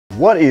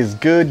What is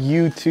good,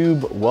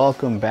 YouTube?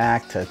 Welcome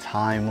back to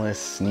Timeless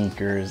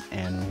Sneakers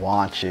and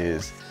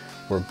Watches.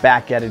 We're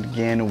back at it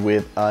again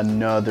with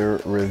another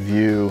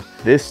review,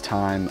 this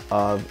time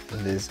of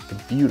this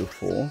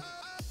beautiful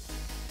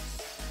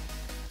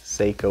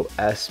Seiko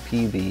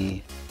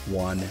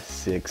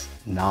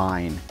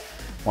SPB169.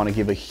 Want to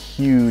give a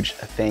huge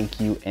thank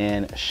you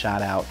and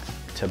shout out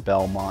to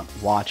Belmont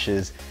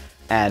Watches.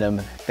 Adam,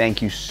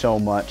 thank you so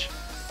much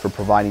for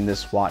providing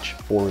this watch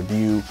for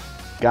review.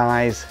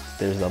 Guys,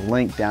 there's a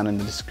link down in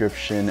the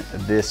description.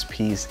 This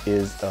piece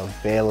is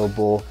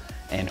available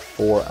and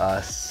for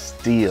a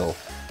steal.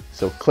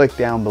 So click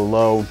down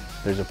below.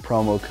 There's a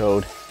promo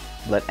code.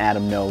 Let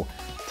Adam know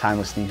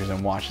Timeless Sneakers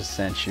and Watches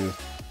sent you.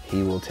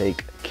 He will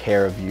take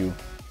care of you.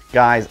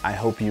 Guys, I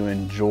hope you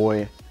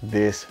enjoy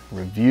this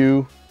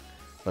review.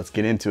 Let's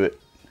get into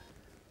it.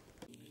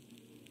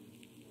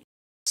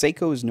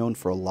 Seiko is known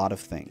for a lot of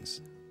things,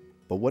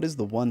 but what is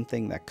the one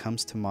thing that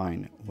comes to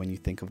mind when you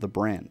think of the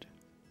brand?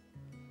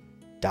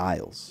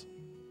 Dials.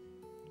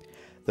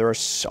 There are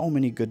so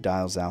many good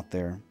dials out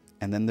there,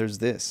 and then there's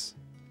this,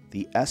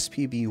 the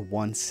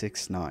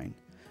SPB169,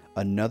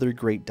 another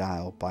great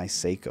dial by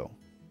Seiko.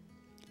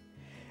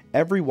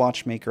 Every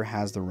watchmaker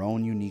has their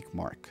own unique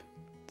mark,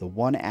 the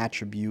one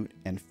attribute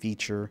and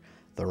feature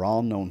they're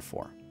all known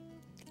for.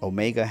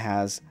 Omega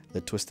has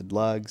the twisted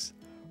lugs,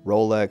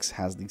 Rolex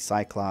has the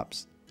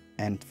Cyclops,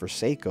 and for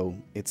Seiko,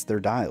 it's their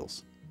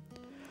dials.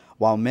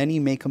 While many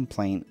may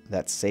complain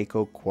that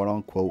Seiko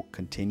quote-unquote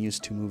continues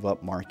to move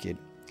up market,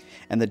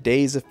 and the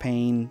days of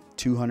paying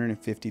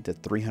 $250 to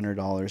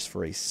 $300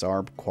 for a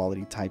SARB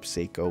quality type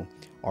Seiko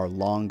are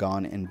long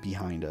gone and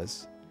behind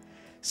us,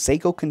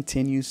 Seiko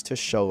continues to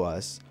show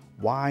us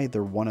why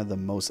they're one of the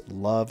most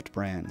loved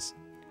brands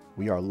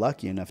we are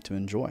lucky enough to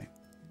enjoy.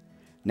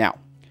 Now,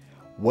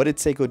 what did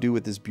Seiko do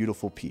with this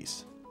beautiful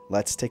piece?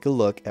 Let's take a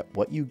look at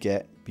what you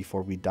get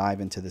before we dive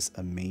into this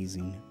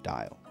amazing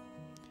dial.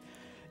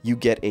 You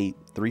get a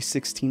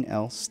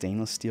 316L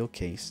stainless steel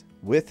case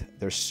with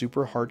their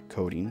super hard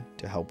coating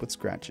to help with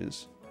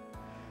scratches.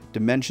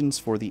 Dimensions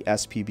for the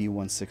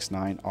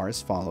SPB169 are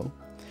as follow.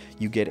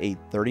 You get a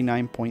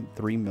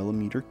 39.3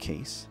 millimeter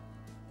case.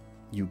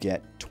 You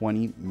get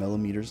 20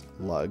 millimeters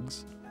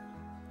lugs,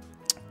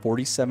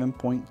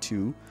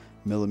 47.2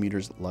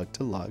 millimeters lug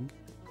to lug,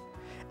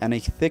 and a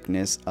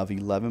thickness of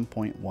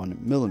 11.1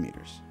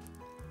 millimeters.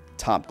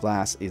 Top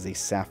glass is a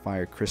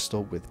sapphire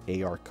crystal with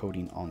AR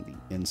coating on the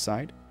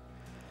inside.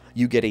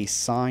 You get a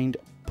signed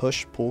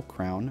push-pull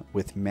crown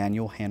with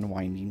manual hand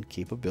winding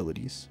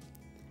capabilities,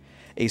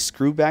 a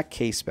screwback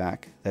case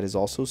back that is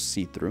also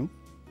see-through,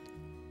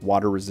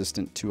 water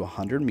resistant to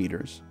 100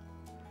 meters,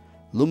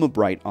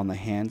 Lumibright on the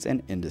hands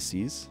and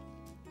indices.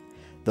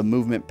 The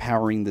movement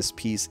powering this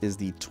piece is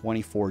the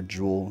 24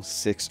 jewel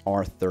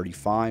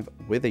 6R35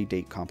 with a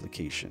date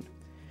complication,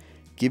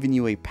 giving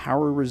you a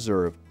power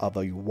reserve of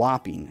a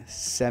whopping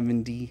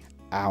 70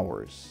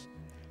 hours,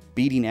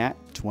 beating at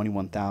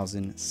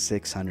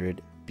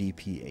 21,600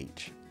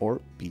 BPH or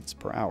beats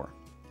per hour.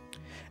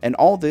 And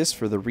all this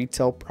for the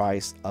retail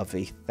price of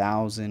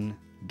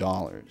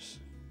 $1,000.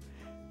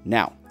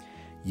 Now,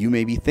 you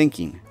may be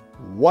thinking,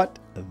 what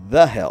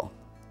the hell?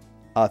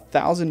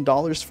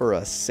 $1,000 for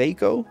a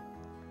Seiko?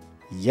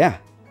 Yeah,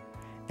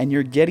 and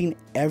you're getting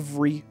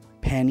every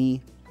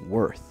penny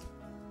worth.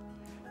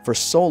 For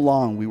so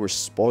long, we were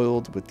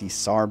spoiled with the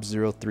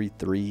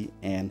SARX033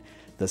 and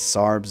the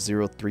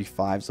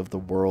SARX035s of the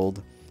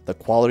world, the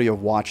quality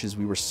of watches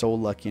we were so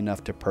lucky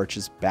enough to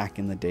purchase back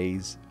in the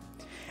days.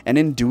 And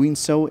in doing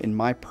so, in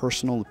my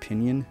personal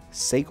opinion,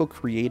 Seiko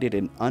created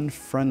an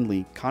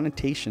unfriendly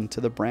connotation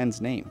to the brand's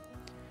name.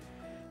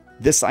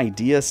 This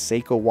idea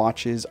Seiko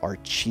watches are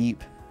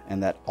cheap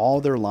and that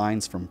all their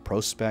lines from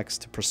Prospex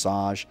to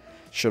Presage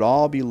should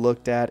all be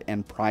looked at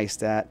and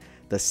priced at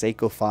the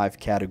Seiko 5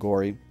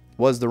 category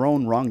was their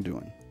own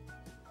wrongdoing.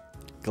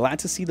 Glad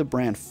to see the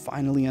brand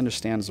finally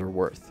understands their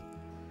worth.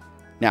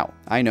 Now,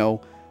 I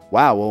know,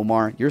 wow,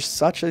 Omar, you're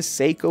such a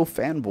Seiko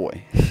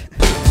fanboy.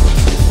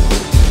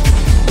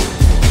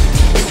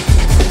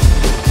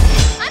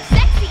 I'm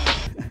sexy.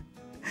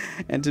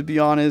 And to be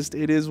honest,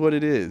 it is what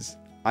it is.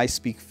 I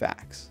speak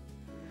facts.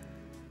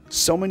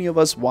 So many of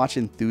us watch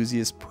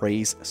enthusiasts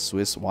praise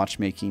Swiss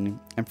watchmaking,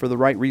 and for the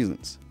right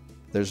reasons.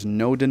 There's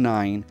no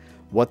denying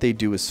what they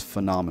do is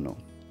phenomenal.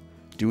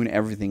 Doing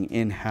everything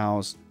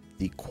in-house,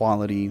 the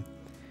quality,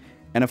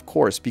 and of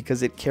course,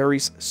 because it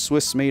carries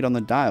Swiss made on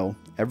the dial,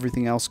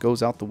 everything else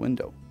goes out the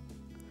window.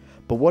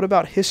 But what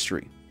about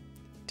history?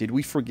 Did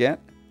we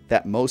forget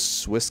that most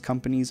Swiss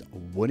companies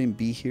wouldn't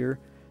be here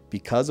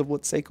because of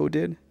what Seiko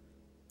did?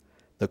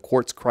 The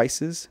quartz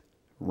crisis,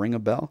 ring a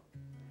bell?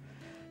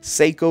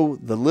 Seiko,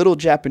 the little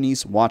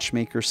Japanese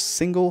watchmaker,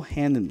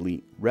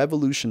 single-handedly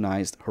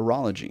revolutionized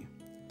horology.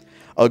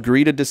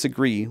 Agree to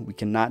disagree, we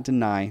cannot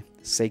deny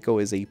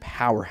Seiko is a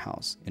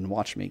powerhouse in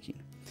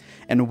watchmaking.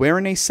 And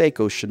wearing a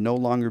Seiko should no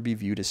longer be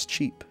viewed as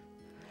cheap.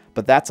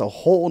 But that's a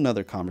whole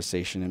nother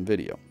conversation and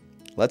video.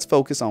 Let's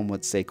focus on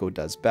what Seiko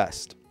does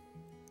best.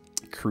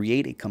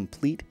 Create a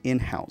complete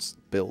in-house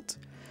built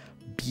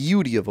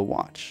beauty of a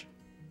watch.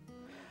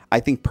 I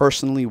think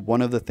personally,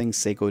 one of the things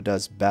Seiko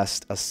does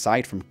best,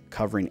 aside from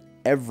covering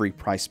every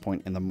price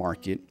point in the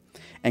market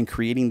and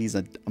creating these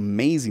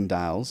amazing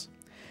dials,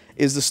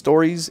 is the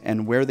stories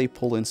and where they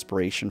pull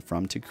inspiration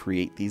from to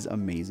create these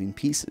amazing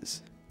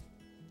pieces.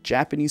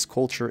 Japanese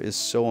culture is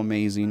so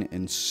amazing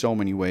in so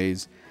many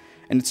ways,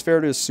 and it's fair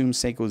to assume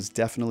Seiko is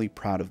definitely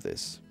proud of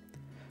this.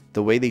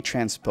 The way they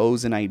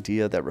transpose an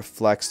idea that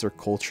reflects their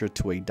culture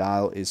to a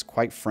dial is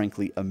quite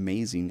frankly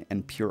amazing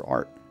and pure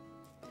art.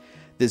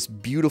 This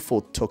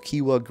beautiful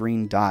Tokiwa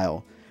green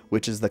dial,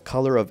 which is the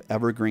color of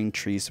evergreen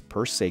trees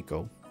per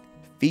Seiko,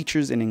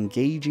 features an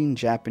engaging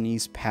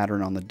Japanese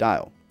pattern on the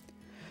dial.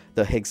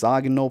 The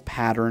hexagonal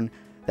pattern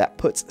that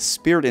puts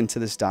spirit into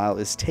this dial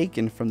is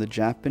taken from the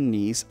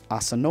Japanese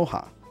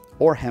asanoha,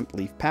 or hemp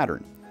leaf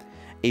pattern,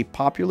 a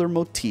popular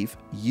motif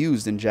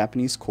used in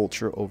Japanese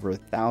culture over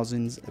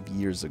thousands of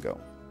years ago.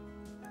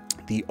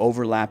 The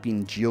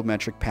overlapping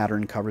geometric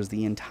pattern covers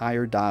the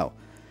entire dial,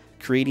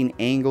 creating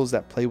angles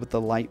that play with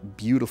the light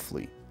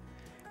beautifully,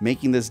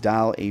 making this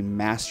dial a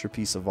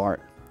masterpiece of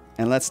art.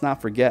 And let's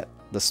not forget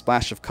the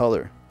splash of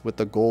color with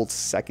the gold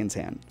second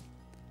hand.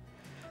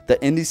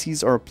 The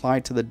indices are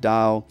applied to the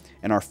dial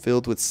and are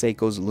filled with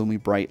Seiko's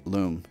LumiBrite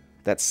lume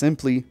that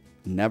simply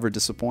never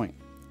disappoint.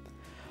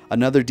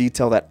 Another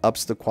detail that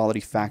ups the quality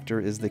factor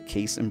is the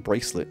case and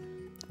bracelet,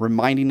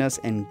 reminding us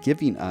and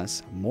giving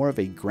us more of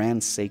a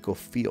Grand Seiko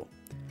feel,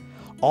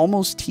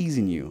 almost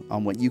teasing you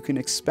on what you can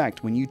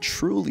expect when you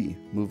truly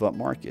move up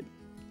market.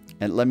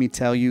 And let me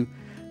tell you,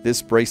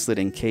 this bracelet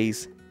and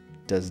case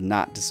does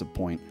not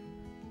disappoint.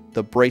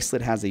 The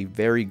bracelet has a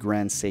very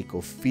Grand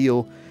Seiko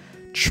feel,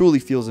 truly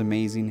feels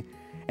amazing,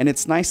 and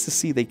it's nice to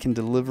see they can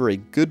deliver a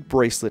good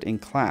bracelet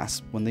and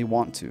clasp when they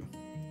want to.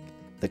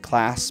 The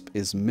clasp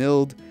is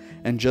milled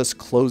and just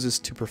closes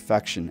to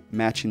perfection,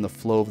 matching the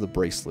flow of the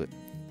bracelet.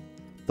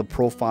 The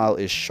profile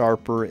is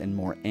sharper and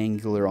more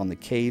angular on the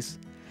case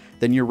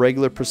than your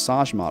regular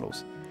Presage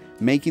models,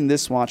 making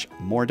this watch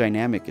more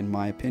dynamic in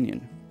my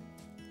opinion.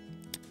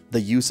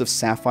 The use of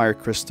sapphire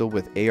crystal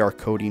with AR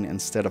coating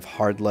instead of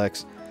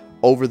hardlex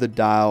over the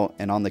dial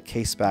and on the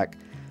case back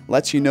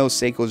lets you know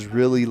Seiko is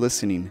really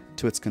listening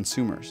to its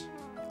consumers.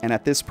 And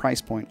at this price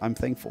point, I'm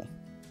thankful.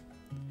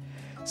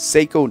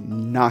 Seiko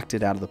knocked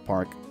it out of the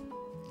park.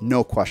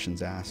 No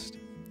questions asked.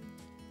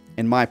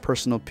 In my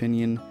personal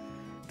opinion,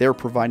 they're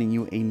providing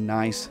you a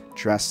nice,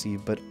 dressy,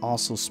 but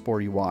also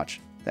sporty watch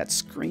that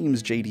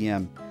screams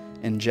JDM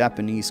and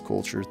Japanese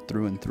culture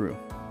through and through.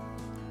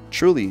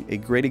 Truly a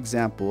great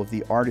example of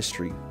the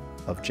artistry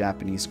of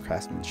Japanese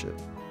craftsmanship.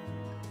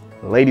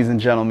 Ladies and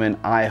gentlemen,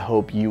 I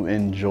hope you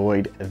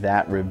enjoyed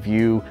that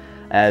review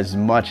as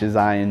much as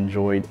I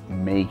enjoyed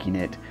making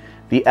it.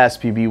 The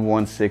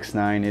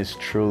SPB169 is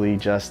truly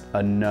just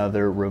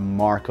another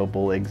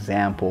remarkable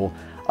example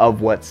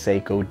of what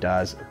Seiko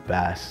does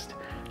best.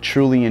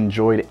 Truly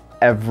enjoyed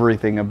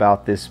everything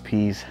about this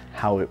piece,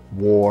 how it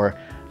wore.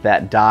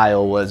 That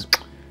dial was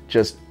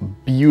just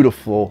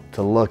beautiful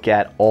to look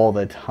at all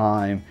the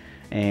time.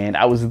 And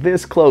I was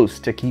this close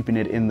to keeping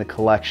it in the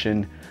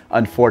collection.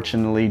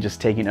 Unfortunately,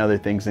 just taking other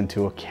things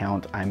into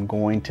account, I'm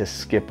going to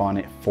skip on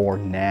it for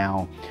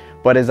now.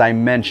 But as I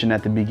mentioned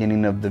at the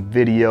beginning of the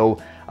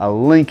video, a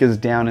link is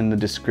down in the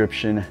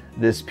description.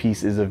 This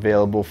piece is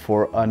available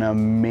for an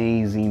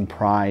amazing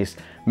price.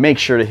 Make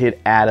sure to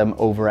hit Adam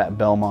over at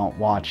Belmont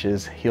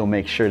Watches. He'll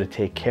make sure to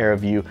take care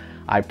of you.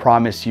 I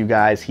promise you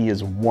guys, he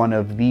is one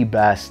of the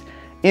best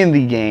in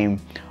the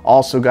game.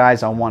 Also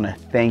guys, I want to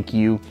thank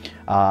you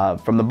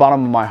from the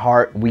bottom of my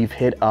heart. We've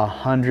hit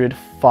 100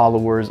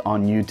 followers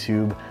on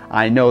YouTube.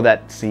 I know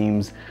that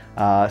seems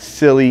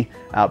silly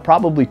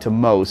probably to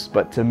most,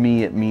 but to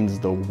me it means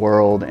the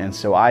world. And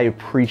so I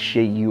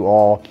appreciate you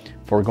all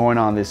for going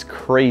on this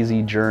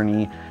crazy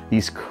journey,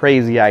 these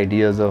crazy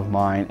ideas of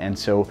mine. And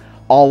so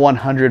all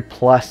 100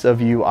 plus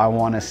of you, I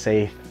want to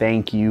say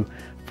thank you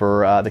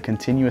for the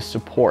continuous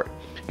support.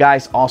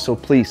 Guys, also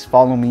please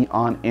follow me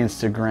on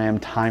Instagram,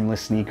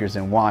 Timeless Sneakers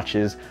and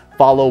Watches.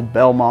 Follow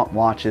Belmont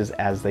Watches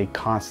as they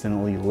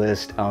constantly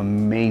list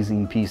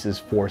amazing pieces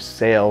for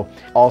sale.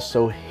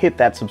 Also hit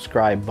that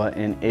subscribe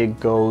button. It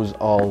goes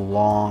a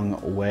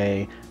long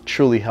way.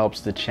 Truly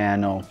helps the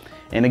channel.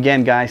 And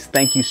again, guys,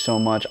 thank you so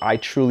much. I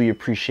truly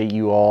appreciate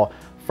you all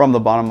from the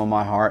bottom of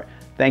my heart.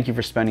 Thank you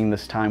for spending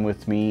this time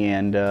with me,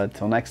 and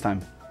till next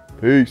time,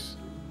 peace.